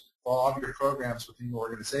offers for all of your programs within your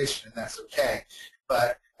organization, and that's okay.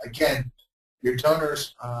 But again, your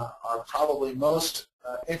donors are probably most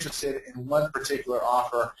interested in one particular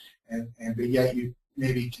offer, but yet you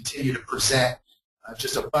maybe continue to present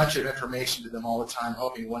just a bunch of information to them all the time,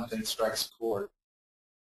 hoping one thing strikes a chord.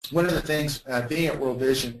 One of the things, being at World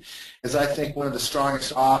Vision, is I think one of the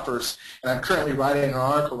strongest offers, and I'm currently writing an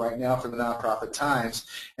article right now for the Nonprofit Times,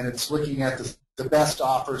 and it's looking at the best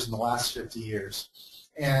offers in the last 50 years.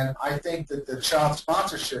 And I think that the child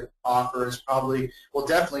sponsorship offer is probably, well,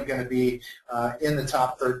 definitely going to be in the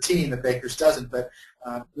top 13, the Baker's dozen. But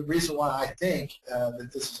the reason why I think that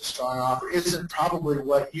this is a strong offer isn't probably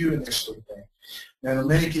what you initially think. Now,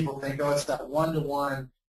 many people think, oh, it's that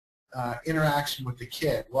one-to-one interaction with the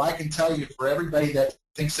kid. Well, I can tell you, for everybody that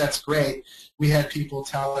thinks that's great, we had people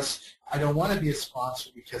tell us, I don't want to be a sponsor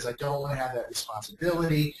because I don't want to have that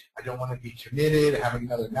responsibility. I don't want to be committed, having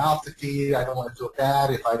another mouth to feed. I don't want to feel bad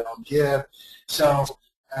if I don't give. So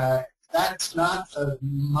that's not the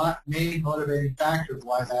main motivating factor of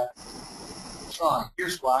why that's strong.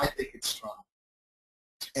 Here's why I think it's strong.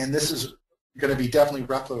 And this is going to be definitely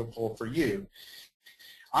replicable for you.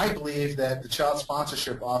 I believe that the child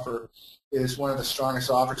sponsorship offer is one of the strongest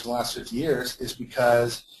offers in the last 50 years is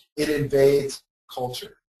because it invades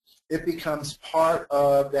culture. It becomes part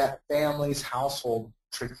of that family's household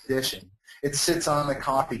tradition. It sits on the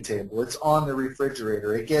coffee table. It's on the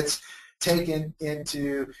refrigerator. It gets taken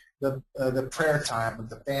into the prayer time with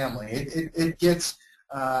the family. It gets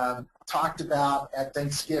talked about at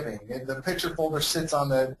Thanksgiving. The picture folder sits on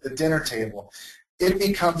the dinner table. It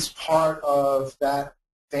becomes part of that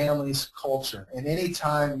family's culture. And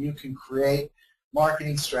anytime you can create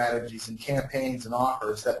marketing strategies and campaigns and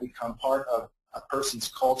offers that become part of a person's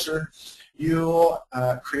culture, you'll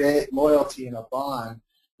create loyalty and a bond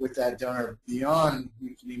with that donor beyond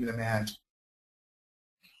you can even imagine.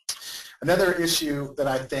 Another issue that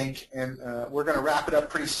I think, and we're going to wrap it up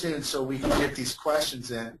pretty soon so we can get these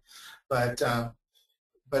questions in, but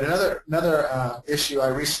another issue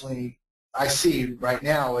I see right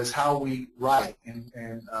now is how we write, and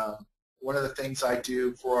one of the things I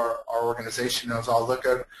do for our organization is I'll look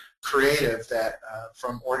at creative that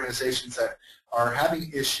from organizations that are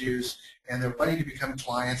having issues and they're wanting to become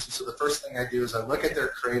clients, and so the first thing I do is I look at their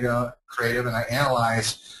creative and I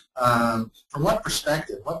analyze from what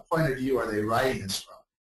perspective, what point of view are they writing this from.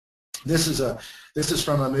 This is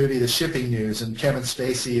from a movie, The Shipping News, and Kevin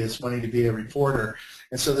Spacey is wanting to be a reporter,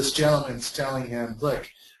 and so this gentleman's telling him, look,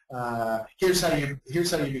 here's how you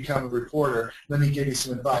become a reporter. Let me give you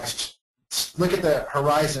some advice. Look at the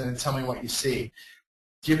horizon and tell me what you see.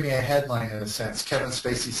 Give me a headline in a sense. Kevin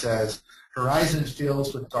Spacey says, horizon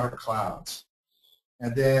fills with dark clouds.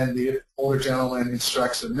 And then the older gentleman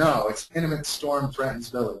instructs him, no, it's imminent storm threatens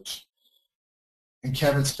village. And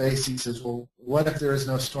Kevin Spacey says, well, what if there is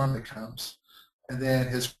no storm that comes? And then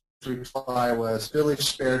his reply was, village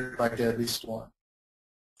spared by deadly storm.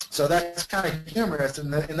 So that's kind of humorous. In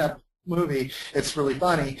that movie, it's really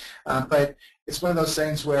funny, but it's one of those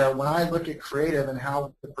things where when I look at creative and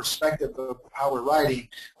how the perspective of how we're writing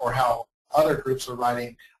or how other groups are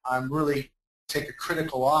writing, I'm really take a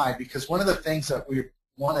critical eye, because one of the things that we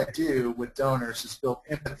want to do with donors is build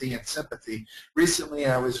empathy and sympathy. Recently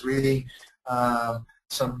I was reading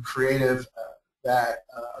some creative that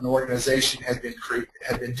an organization had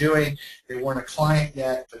been doing. They weren't a client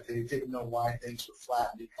yet, but they didn't know why things were flat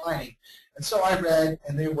and declining. And so I read,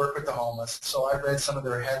 and they work with the homeless, so I read some of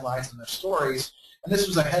their headlines and their stories, and this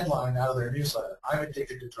was a headline out of their newsletter, I'm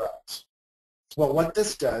addicted to drugs. Well, what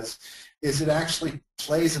this does is it actually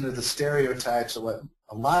plays into the stereotypes of what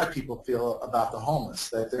a lot of people feel about the homeless,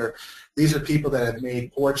 that these are people that have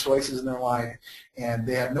made poor choices in their life and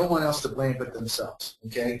they have no one else to blame but themselves.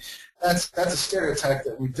 Okay, that's a stereotype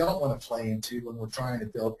that we don't want to play into when we're trying to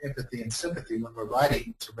build empathy and sympathy when we're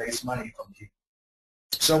writing to raise money from people.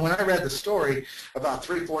 So when I read the story, about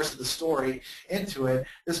 3/4 of the story into it,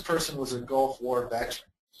 this person was a Gulf War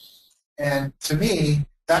veteran. And to me,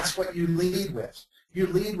 that's what you lead with. You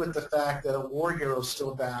lead with the fact that a war hero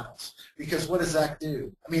still battles. Because what does that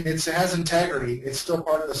do? I mean, it has integrity. It's still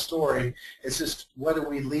part of the story. It's just what do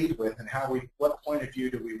we lead with and what point of view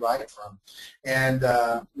do we write from? And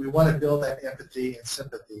we want to build that empathy and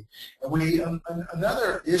sympathy. And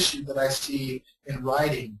another issue that I see in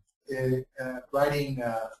writing, writing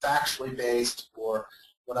factually based, or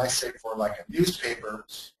what I say for like a newspaper,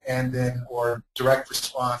 and then or direct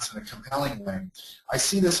response in a compelling way. I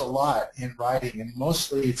see this a lot in writing, and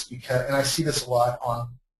mostly it's because, and I see this a lot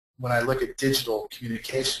when I look at digital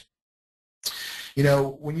communication. You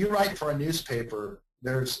know, when you write for a newspaper,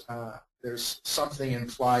 there's something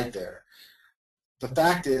implied there. The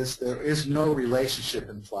fact is there is no relationship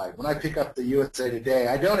implied. When I pick up the USA Today,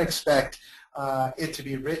 I don't expect it to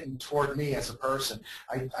be written toward me as a person.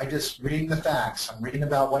 I just reading the facts. I'm reading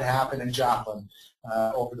about what happened in Joplin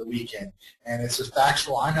over the weekend, and it's just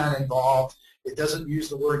factual. I'm not involved. It doesn't use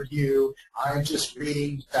the word you. I'm just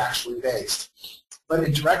reading factually based. But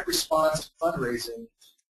in direct response fundraising,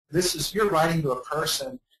 you're writing to a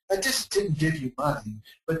person that just didn't give you money,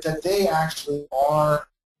 but that they actually are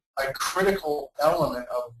a critical element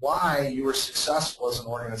of why you were successful as an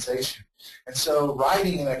organization. And so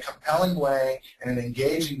writing in a compelling way and an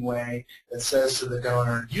engaging way that says to the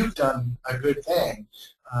donor, you've done a good thing,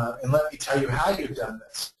 and let me tell you how you've done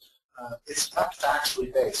this. It's not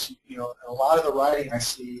factually based. You know, a lot of the writing I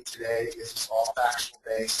see today is just all factual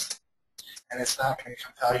based, and it's not going to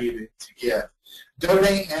compel you to give.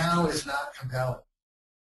 Donate now is not compelling.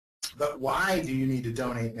 But why do you need to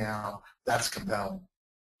donate now? That's compelling.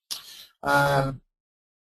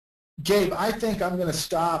 Gabe, I think I'm going to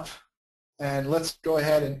stop, and let's go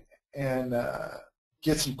ahead and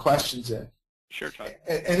get some questions in. Sure, Todd.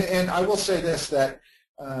 And I will say this, that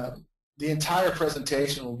the entire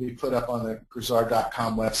presentation will be put up on the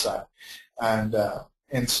Grizzard.com website, and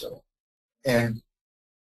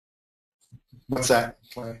what's that?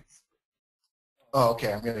 Oh,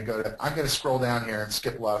 okay. I'm going to scroll down here and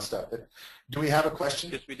skip a lot of stuff. But do we have a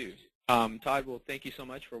question? Yes, we do. Todd, well, thank you so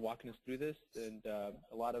much for walking us through this, and a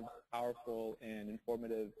lot of powerful and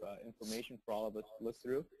informative information for all of us to look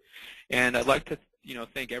through. And I'd like to,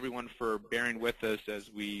 thank everyone for bearing with us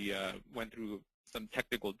as we went through some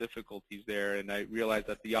technical difficulties there, and I realized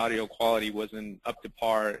that the audio quality wasn't up to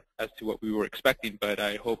par as to what we were expecting, but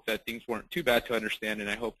I hope that things weren't too bad to understand, and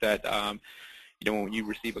I hope that when you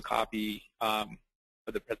receive a copy of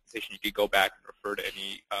the presentation, you could go back and refer to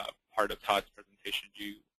any part of Todd's presentation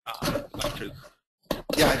you like to.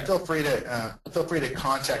 Yeah, and feel free to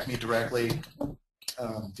contact me directly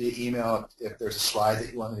via email if there's a slide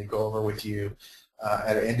that you want me to go over with you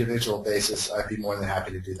at an individual basis. I'd be more than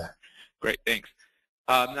happy to do that. Great, thanks.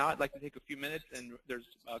 Now I'd like to take a few minutes, and there's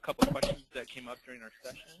a couple of questions that came up during our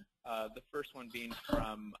session. The first one being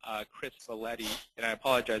from Chris Valetti, and I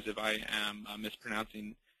apologize if I am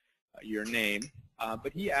mispronouncing your name,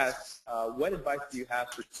 but he asked, what advice do you have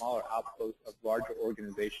for smaller outposts of larger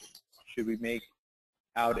organizations? Should we make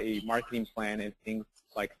out a marketing plan and things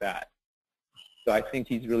like that? So I think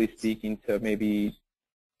he's really speaking to maybe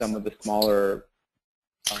some of the smaller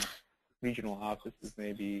regional offices,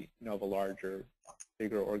 maybe of a larger,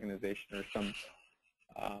 bigger organization, or some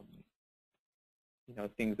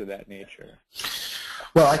things of that nature.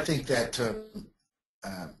 Well, I think that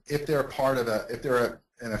if they're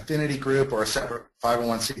an affinity group or a separate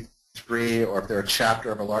 501c3, or if they're a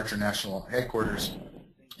chapter of a larger national headquarters,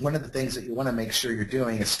 one of the things that you want to make sure you're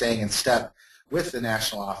doing is staying in step with the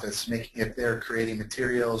national office, if they're creating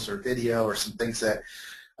materials or video or some things that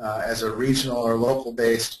as a regional or local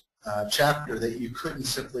based chapter that you couldn't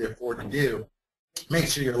simply afford to do, make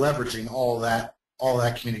sure you're leveraging all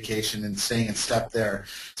that communication and staying in step there,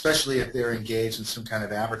 especially if they're engaged in some kind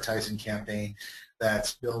of advertising campaign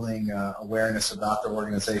that's building awareness about their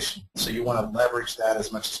organization. So you want to leverage that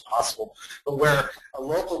as much as possible. But where a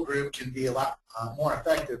local group can be a lot more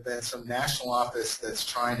effective than some national office that's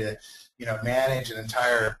trying to manage an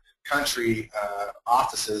entire country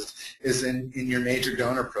offices is in your major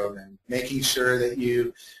donor program, making sure that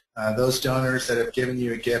you those donors that have given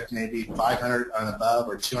you a gift, maybe $500 and above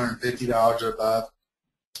or $250 or above,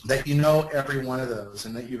 that you know every one of those,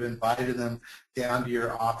 and that you've invited them down to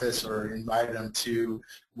your office or invited them to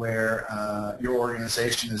where your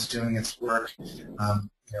organization is doing its work,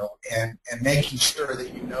 and making sure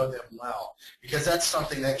that you know them well, because that's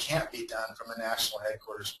something that can't be done from a national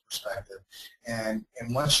headquarters perspective. And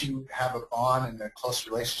once you have a bond and a close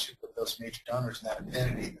relationship with those major donors and that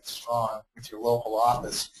affinity that's strong with your local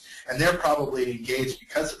office, and they're probably engaged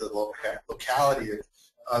because of the locality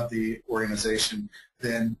of the organization,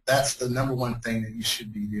 then that's the number one thing that you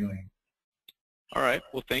should be doing. All right.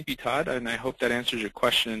 Well, thank you, Todd, and I hope that answers your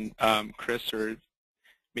question, Chris, or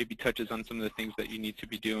maybe touches on some of the things that you need to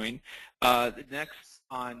be doing. Next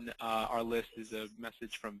on our list is a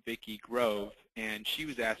message from Vicki Grove, and she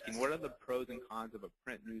was asking, what are the pros and cons of a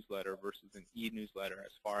print newsletter versus an e-newsletter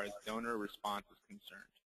as far as donor response is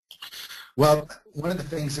concerned? Well, one of the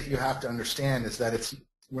things that you have to understand is that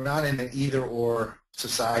we're not in an either-or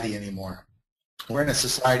society anymore. We're in a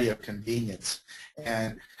society of convenience,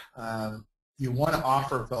 and you want to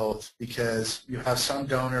offer both, because you have some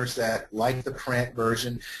donors that like the print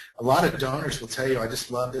version. A lot of donors will tell you, I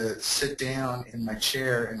just love to sit down in my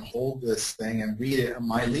chair and hold this thing and read it at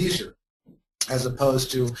my leisure, as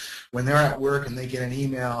opposed to when they're at work and they get an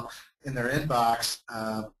email in their inbox,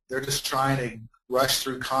 they're just trying to rush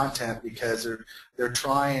through content because they're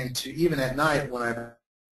trying to, even at night when I'm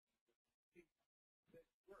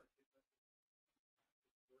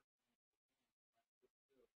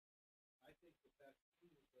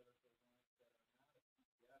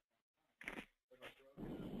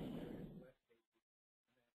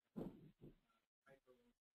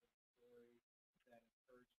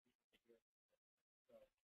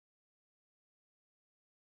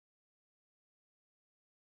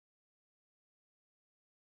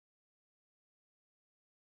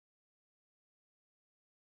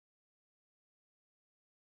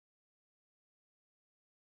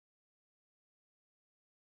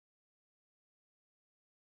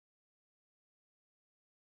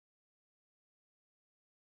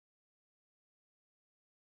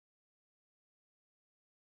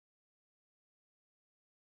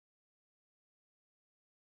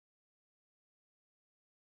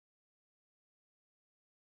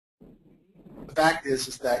the fact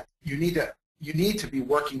is that you need to be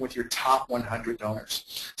working with your top 100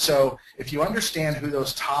 donors. So if you understand who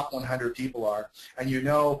those top 100 people are, and you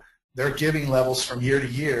know their giving levels from year to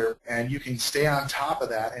year, and you can stay on top of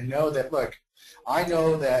that and know that, look, I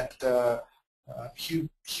know that Hugh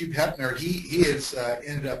Hepner, he has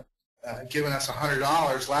ended up giving us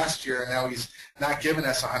 $100 last year, and now he's not giving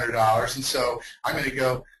us $100, and so I'm going to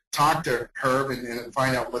go talk to Herb and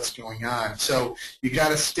find out what's going on. So you got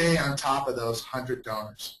to stay on top of those 100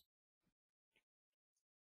 donors.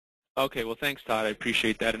 Okay, well, thanks, Todd. I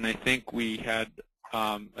appreciate that. And I think we had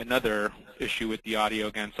another issue with the audio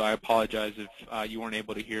again, so I apologize if you weren't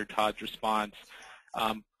able to hear Todd's response.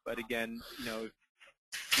 But again,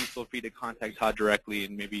 please feel free to contact Todd directly,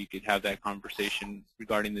 and maybe you could have that conversation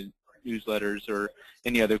regarding the newsletters or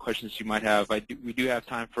any other questions you might have. We do have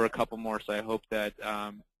time for a couple more, so I hope that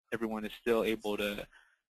everyone is still able to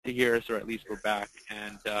hear us, or at least we're back.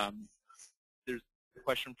 And there's a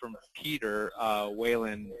question from Peter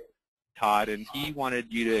Whalen, Todd, and he wanted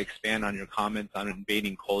you to expand on your comments on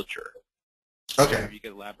invading culture. Okay. So if you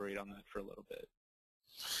could elaborate on that for a little bit.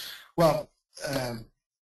 Well,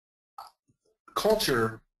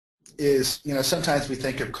 culture is, sometimes we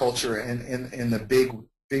think of culture in the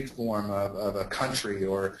big form of a country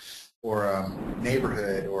or a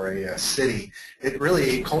neighborhood or a city.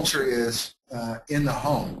 Culture is in the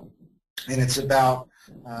home, and it's about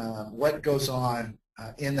what goes on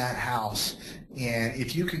in that house. And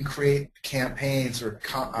if you can create campaigns or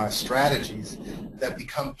strategies that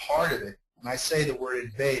become part of it, and I say the word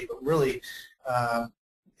invade, but really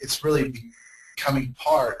it's really becoming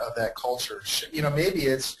part of that culture. Maybe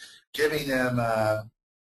it's giving them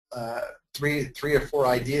three or four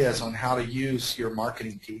ideas on how to use your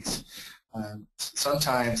marketing piece.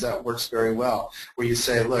 Sometimes that works very well, where you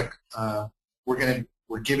say, look,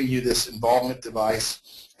 we're giving you this involvement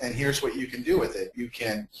device, and here's what you can do with it. You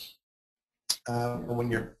can, when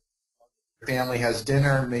your family has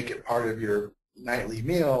dinner, make it part of your nightly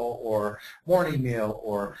meal or morning meal,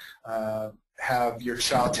 or have your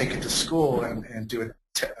child take it to school and do a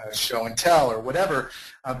show and tell or whatever,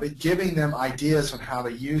 but giving them ideas on how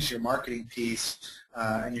to use your marketing piece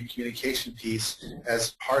and your communication piece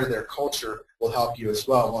as part of their culture will help you as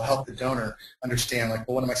well. Will help the donor understand, like,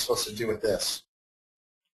 well, what am I supposed to do with this?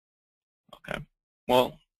 Okay.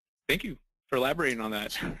 Well, thank you for elaborating on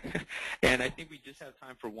that. And I think we just have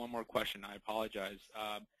time for one more question. I apologize.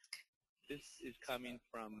 This is coming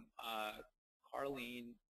from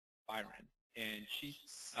Carlene Byron. And she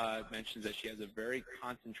mentions that she has a very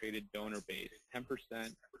concentrated donor base.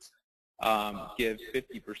 10% give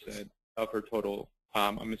 50% of her total,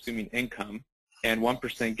 I'm assuming, income, and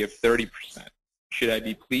 1% give 30%. Should I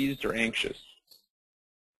be pleased or anxious?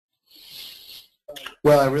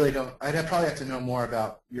 Well, I really don't. I'd probably have to know more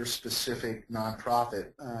about your specific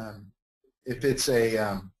nonprofit. If it's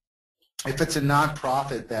a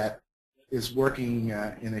nonprofit that is working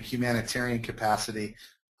in a humanitarian capacity,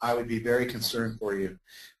 I would be very concerned for you.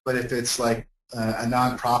 But if it's like a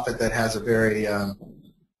nonprofit that has a very,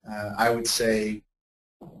 I would say,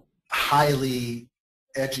 highly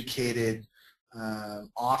educated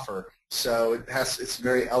offer, so it's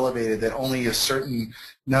very elevated, that only a certain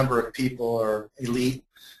number of people or elite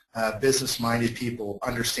business-minded people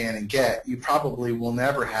understand and get, you probably will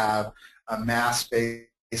never have a mass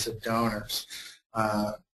base of donors.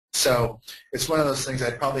 So it's one of those things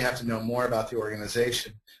I'd probably have to know more about the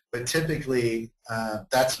organization. But typically,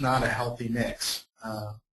 that's not a healthy mix.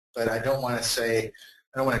 But I don't want to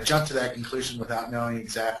jump to that conclusion without knowing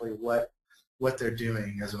exactly what they're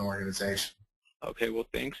doing as an organization. Okay, well,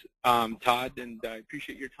 thanks, Todd, and I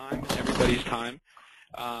appreciate your time and everybody's time.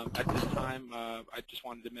 At this time, I just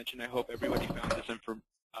wanted to mention I hope everybody found this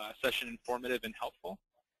session informative and helpful.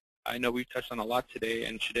 I know we've touched on a lot today,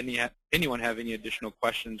 and should anyone have any additional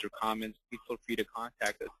questions or comments, please feel free to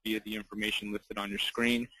contact us via the information listed on your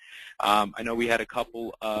screen. I know we had a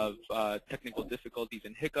couple of technical difficulties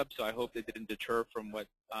and hiccups, so I hope they didn't deter from what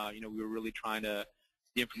we were really the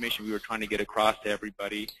information we were trying to get across to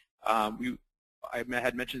everybody. I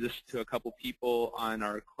had mentioned this to a couple people on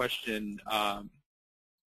our question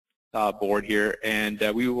board here, and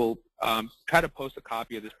we will try to post a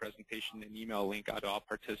copy of this presentation and email link out to all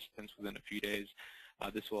participants within a few days.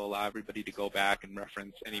 This will allow everybody to go back and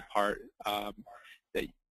reference any part that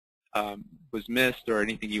was missed or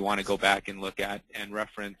anything you want to go back and look at and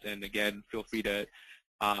reference. And again, feel free to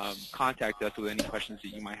contact us with any questions that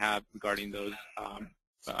you might have regarding those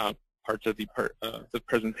parts of the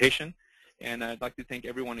presentation. And I'd like to thank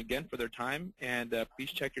everyone again for their time, and please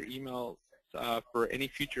check your email for any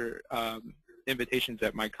future invitations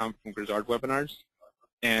that might come from Grizzard webinars.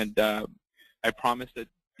 And I promise that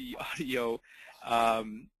the audio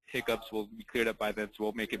hiccups will be cleared up by then, so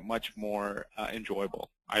we'll make it much more enjoyable.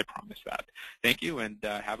 I promise that. Thank you, and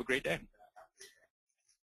have a great day.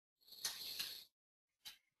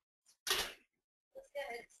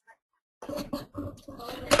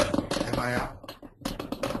 Am I out?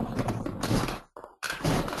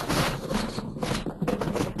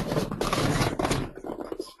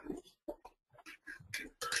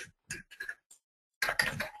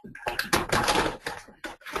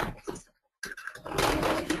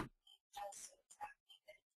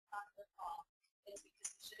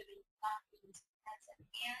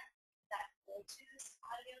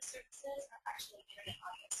 services are actually internet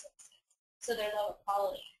audio services. So they're lower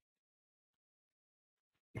quality.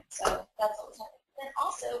 So that's what was happening. Then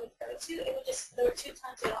also with Go2, there were 2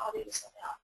 times where the audio was so down.